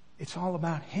 It's all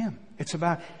about Him. It's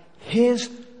about His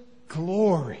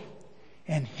glory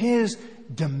and His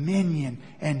dominion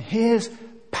and His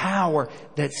power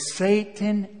that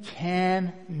Satan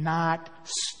cannot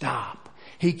stop.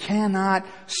 He cannot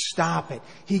stop it.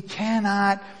 He can't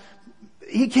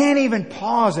even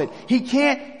pause it. He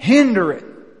can't hinder it.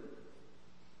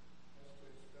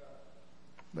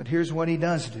 But here's what he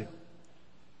does do.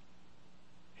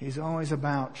 He's always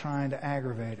about trying to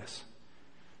aggravate us.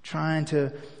 Trying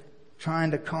to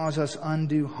cause us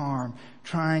undue harm.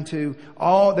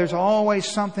 There's always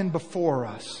something before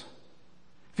us.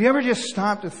 Have you ever just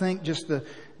stopped to think just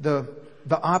the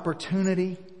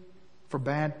opportunity for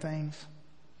bad things?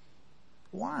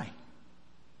 Why?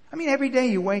 I mean, every day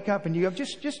you wake up and you have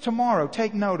just tomorrow,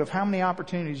 take note of how many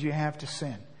opportunities you have to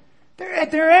sin.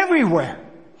 They're everywhere.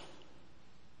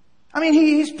 I mean,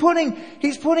 he's putting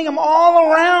them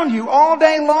all around you all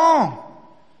day long.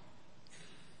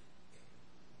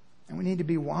 And we need to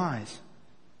be wise.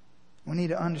 We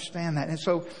need to understand that. And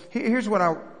so here's what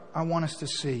I want us to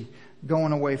see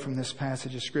going away from this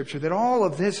passage of Scripture. That all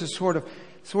of this is sort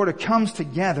of comes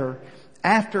together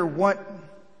after what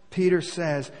Peter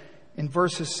says in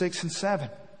verses 6 and 7.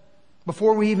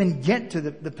 Before we even get to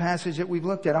the passage that we've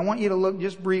looked at, I want you to look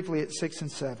just briefly at 6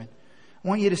 and 7. I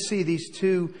want you to see these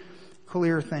two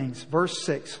clear things. Verse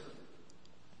 6.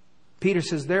 Peter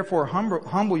says, "Therefore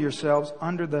humble yourselves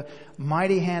under the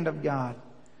mighty hand of God,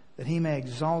 that He may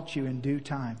exalt you in due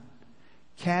time,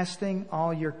 casting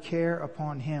all your care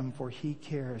upon Him, for He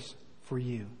cares for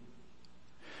you."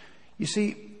 You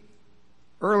see,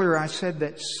 earlier I said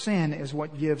that sin is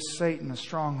what gives Satan a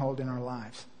stronghold in our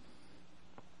lives.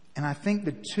 And I think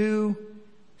the two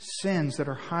sins that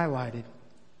are highlighted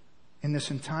in this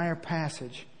entire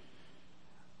passage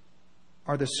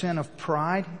are the sin of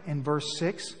pride in verse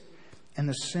 6 and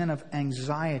the sin of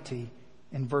anxiety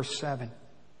in verse 7.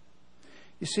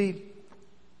 You see,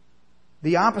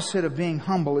 the opposite of being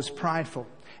humble is prideful.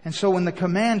 And so when the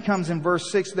command comes in verse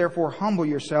 6, "Therefore humble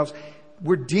yourselves,"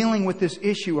 we're dealing with this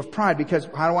issue of pride. Because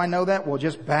how do I know that? Well,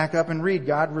 just back up and read.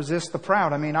 God resists the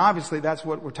proud. I mean, obviously that's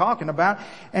what we're talking about.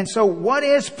 And so what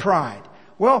is pride?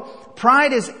 Well,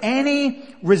 pride is any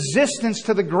resistance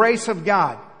to the grace of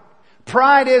God.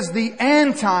 Pride is the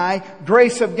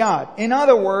anti-grace of God. In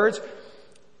other words,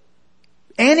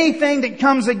 anything that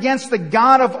comes against the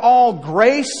God of all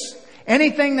grace,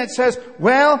 anything that says,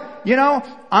 well,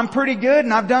 I'm pretty good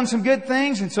and I've done some good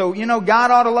things, and so, God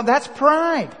ought to love, that's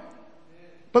pride.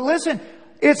 But listen,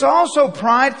 it's also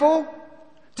prideful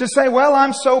to say, well,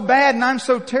 I'm so bad and I'm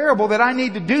so terrible that I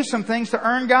need to do some things to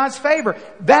earn God's favor.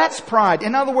 That's pride.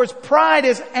 In other words, pride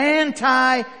is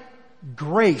anti-grace.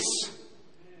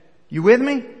 You with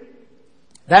me?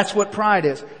 That's what pride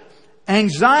is.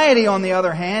 Anxiety, on the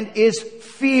other hand, is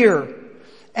fear.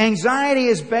 Anxiety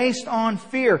is based on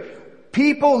fear.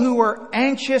 People who are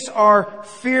anxious are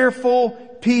fearful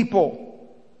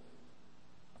people.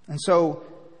 And so,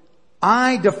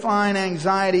 I define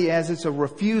anxiety as it's a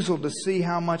refusal to see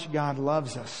how much God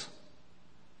loves us.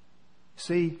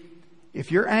 See,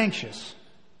 if you're anxious,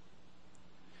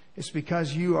 it's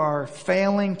because you are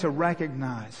failing to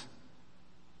recognize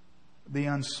the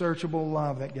unsearchable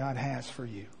love that God has for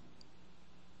you.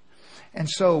 And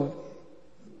so,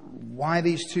 why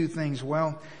these two things?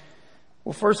 Well,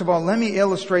 first of all, let me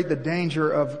illustrate the danger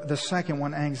of the second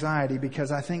one, anxiety, because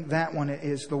I think that one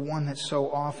is the one that's so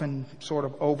often sort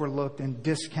of overlooked and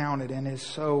discounted and is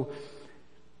so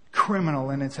criminal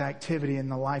in its activity in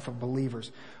the life of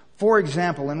believers. For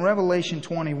example, in Revelation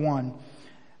 21,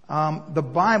 the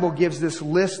Bible gives this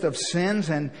list of sins,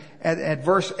 and at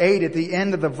verse 8, at the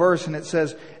end of the verse, and it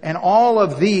says, "And all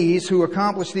of these who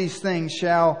accomplish these things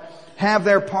shall have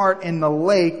their part in the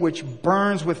lake which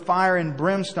burns with fire and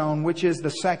brimstone, which is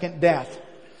the second death."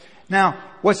 Now,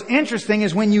 what's interesting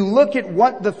is when you look at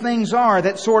what the things are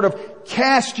that sort of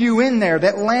cast you in there,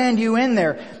 that land you in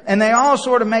there, and they all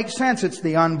sort of make sense. It's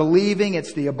the unbelieving,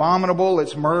 it's the abominable,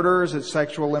 it's murderers, it's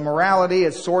sexual immorality,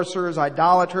 it's sorcerers,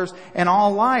 idolaters, and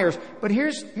all liars. But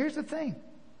here's the thing.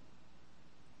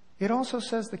 It also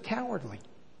says the cowardly.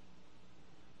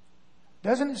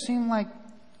 Doesn't it seem like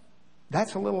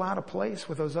that's a little out of place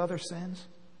with those other sins?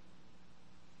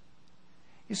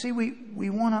 You see, we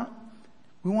want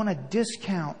to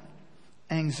discount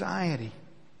anxiety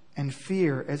and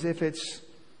fear as if it's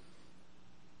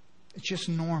just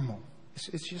normal.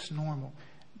 It's just normal.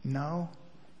 No,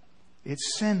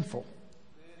 it's sinful.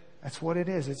 That's what it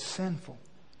is. It's sinful.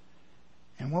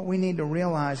 And what we need to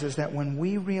realize is that when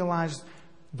we realize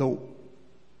the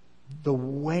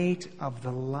weight of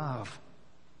the love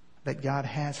that God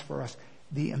has for us,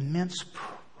 the immense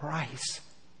price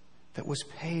that was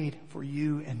paid for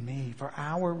you and me, for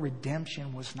our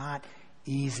redemption was not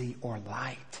easy or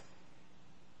light.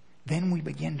 Then we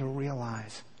begin to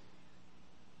realize,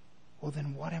 well,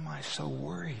 then what am I so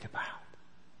worried about?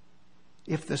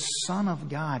 If the Son of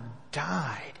God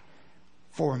died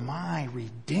for my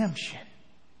redemption,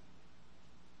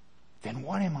 then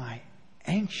what am I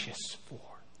anxious for?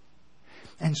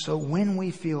 And so when we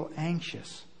feel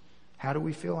anxious, how do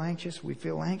we feel anxious? We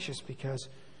feel anxious because,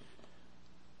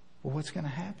 well, what's going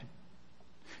to happen?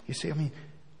 You see,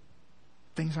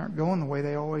 things aren't going the way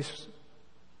they always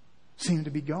seem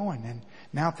to be going. And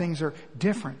now things are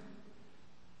different.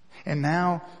 And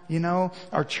now,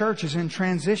 our church is in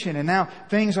transition. And now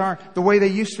things aren't the way they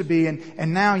used to be.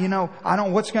 And now, I don't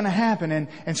know what's going to happen.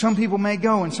 And some people may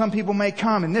go and some people may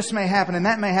come. And this may happen and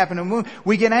that may happen. And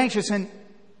we get anxious. And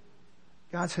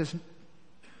God says,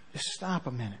 just stop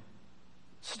a minute.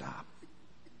 Stop.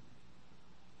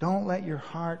 Don't let your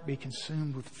heart be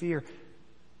consumed with fear.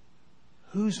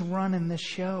 Who's running this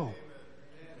show?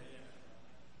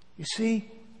 You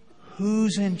see,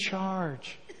 who's in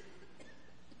charge?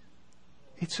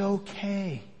 It's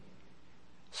okay.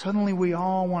 Suddenly we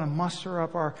all want to muster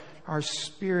up our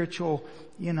spiritual,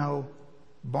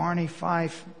 Barney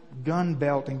Fife gun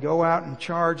belt and go out and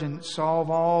charge and solve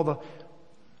all the...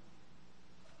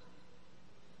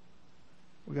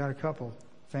 We got a couple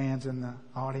fans in the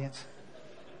audience.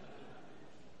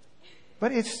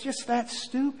 But it's just that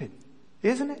stupid,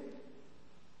 isn't it?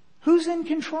 Who's in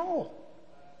control?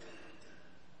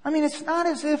 I mean, it's not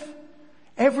as if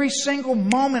every single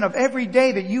moment of every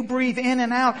day that you breathe in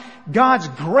and out, God's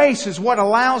grace is what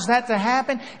allows that to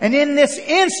happen. And in this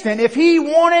instant, if He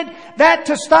wanted that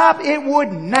to stop, it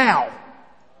would now.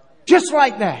 Just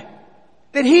like that.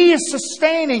 That He is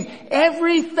sustaining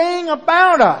everything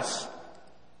about us.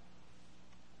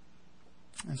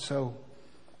 And so,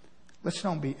 let's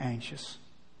don't be anxious.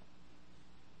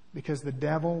 Because the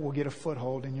devil will get a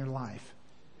foothold in your life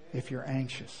if you're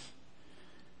anxious.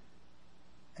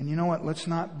 And you know what? Let's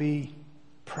not be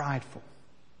prideful.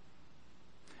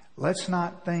 Let's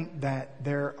not think that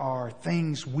there are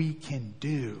things we can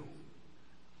do.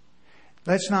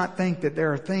 Let's not think that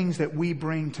there are things that we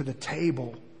bring to the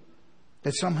table,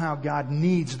 that somehow God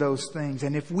needs those things.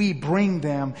 And if we bring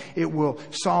them, it will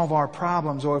solve our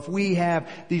problems. Or if we have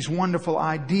these wonderful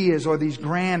ideas or these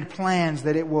grand plans,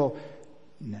 that it will...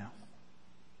 No.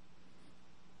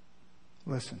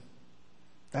 Listen,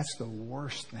 that's the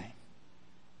worst thing.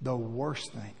 The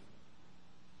worst thing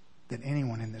that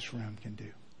anyone in this room can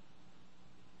do.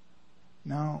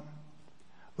 No.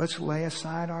 Let's lay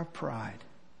aside our pride.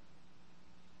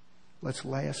 Let's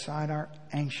lay aside our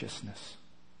anxiousness.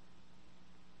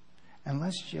 And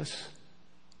let's just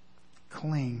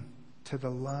cling to the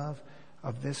love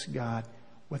of this God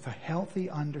with a healthy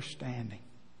understanding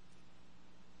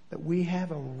that we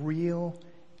have a real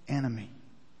enemy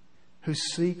who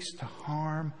seeks to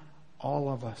harm all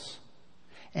of us.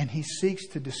 And he seeks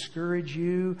to discourage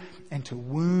you and to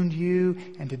wound you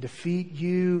and to defeat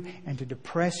you and to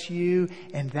depress you.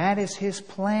 And that is his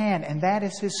plan and that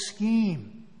is his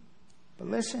scheme. But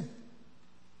listen,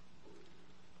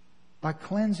 by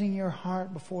cleansing your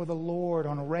heart before the Lord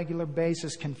on a regular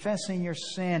basis, confessing your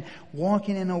sin,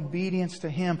 walking in obedience to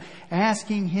Him,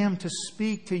 asking Him to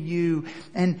speak to you,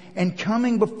 and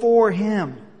coming before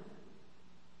Him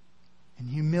in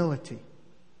humility,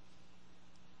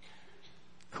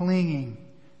 clinging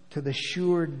to the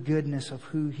sure goodness of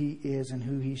who He is and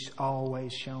who He's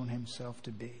always shown Himself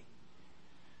to be,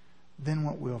 then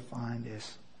what we'll find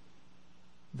is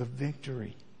the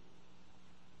victory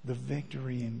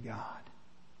in God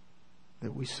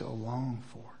that we so long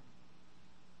for.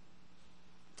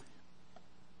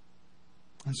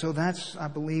 And so that's, I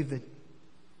believe,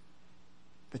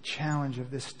 the challenge of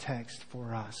this text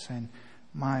for us. And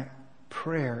my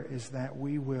prayer is that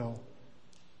we will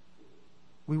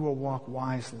walk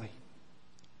wisely,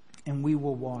 and we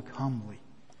will walk humbly,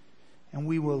 and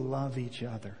we will love each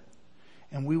other,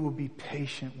 and we will be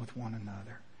patient with one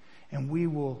another, and we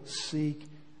will seek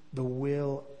the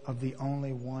will of the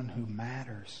only one who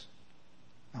matters.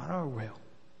 Not our will,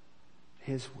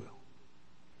 His will.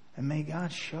 And may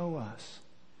God show us,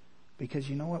 because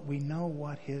you know what? We know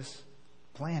what His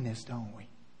plan is, don't we?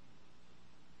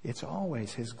 It's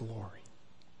always His glory.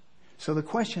 So the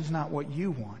question is not what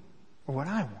you want or what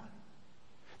I want.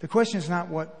 The question is not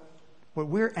what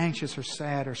we're anxious or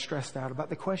sad or stressed out about.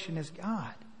 The question is,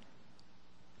 God,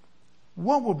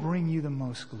 what will bring you the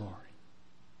most glory?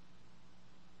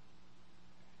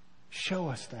 Show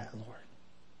us that, Lord.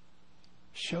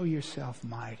 Show yourself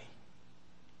mighty.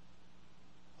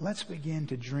 Let's begin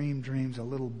to dream dreams a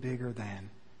little bigger than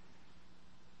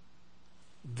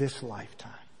this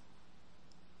lifetime.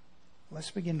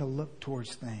 Let's begin to look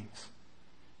towards things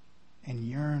and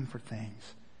yearn for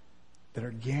things that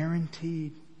are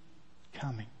guaranteed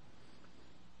coming,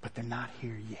 but they're not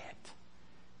here yet.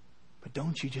 But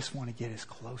don't you just want to get as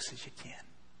close as you can?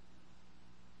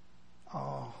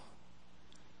 Oh,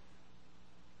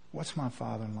 what's my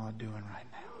father-in-law doing right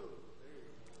now?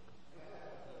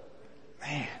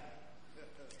 Man,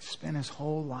 he spent his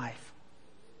whole life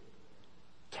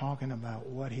talking about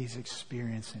what he's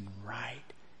experiencing right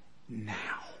now.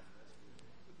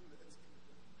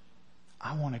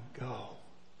 I want to go.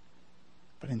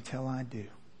 But until I do,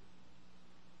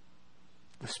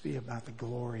 let's be about the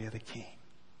glory of the King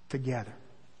together.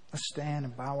 Let's stand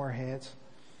and bow our heads.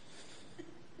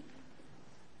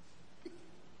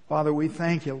 Father, we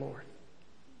thank you, Lord.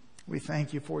 We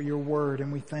thank you for your word,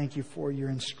 and we thank you for your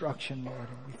instruction, Lord.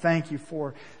 And we thank you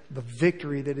for the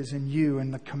victory that is in you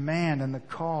and the command and the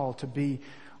call to be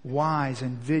wise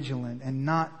and vigilant and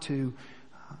not to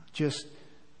just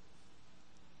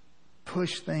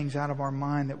push things out of our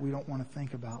mind that we don't want to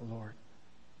think about, Lord.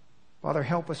 Father,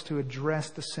 help us to address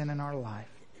the sin in our life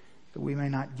that we may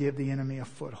not give the enemy a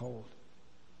foothold.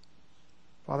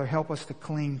 Father, help us to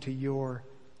cling to your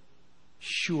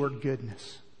sure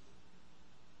goodness.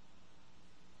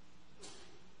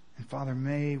 And Father,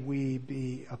 may we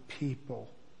be a people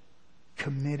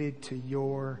committed to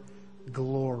your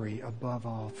glory above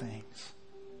all things.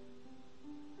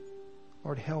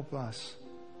 Lord, help us.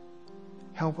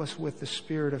 Help us with the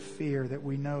spirit of fear that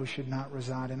we know should not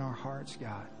reside in our hearts,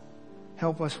 God.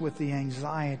 Help us with the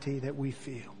anxiety that we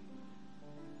feel.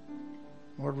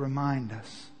 Lord, remind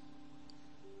us.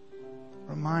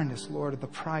 Remind us, Lord, of the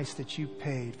price that you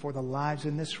paid for the lives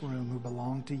in this room who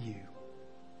belong to you.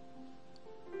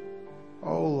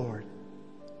 Oh, Lord,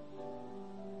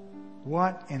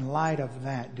 what in light of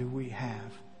that do we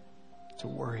have to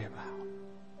worry about?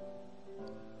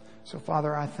 So,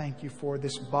 Father, I thank you for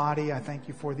this body. I thank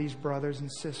you for these brothers and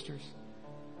sisters.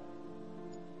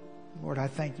 Lord, I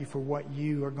thank you for what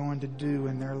you are going to do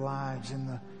in their lives in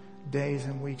the days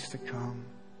and weeks to come.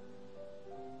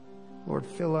 Lord,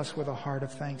 fill us with a heart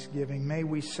of thanksgiving. May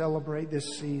we celebrate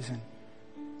this season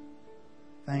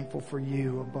thankful for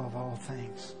you above all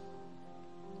things.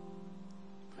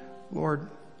 Lord,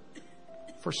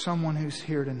 for someone who's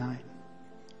here tonight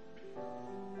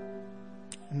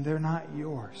and they're not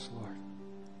yours, Lord,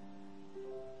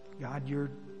 God,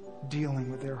 you're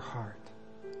dealing with their heart.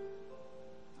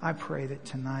 I pray that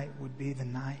tonight would be the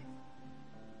night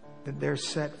that they're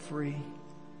set free.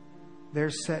 They're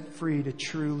set free to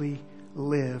truly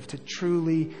live, to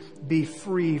truly be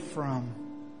free from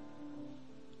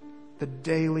the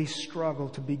daily struggle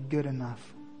to be good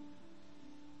enough.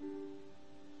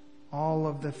 All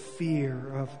of the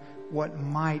fear of what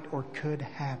might or could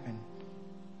happen.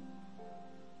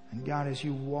 And God, as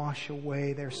you wash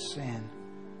away their sin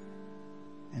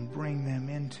and bring them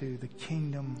into the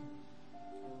kingdom,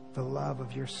 the love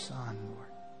of your Son, Lord.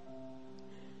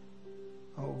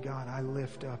 Oh God, I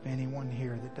lift up anyone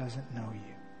here that doesn't know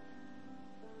you.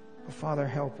 But Father,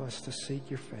 help us to seek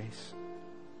your face.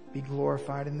 Be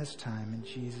glorified in this time. In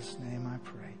Jesus' name I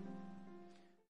pray.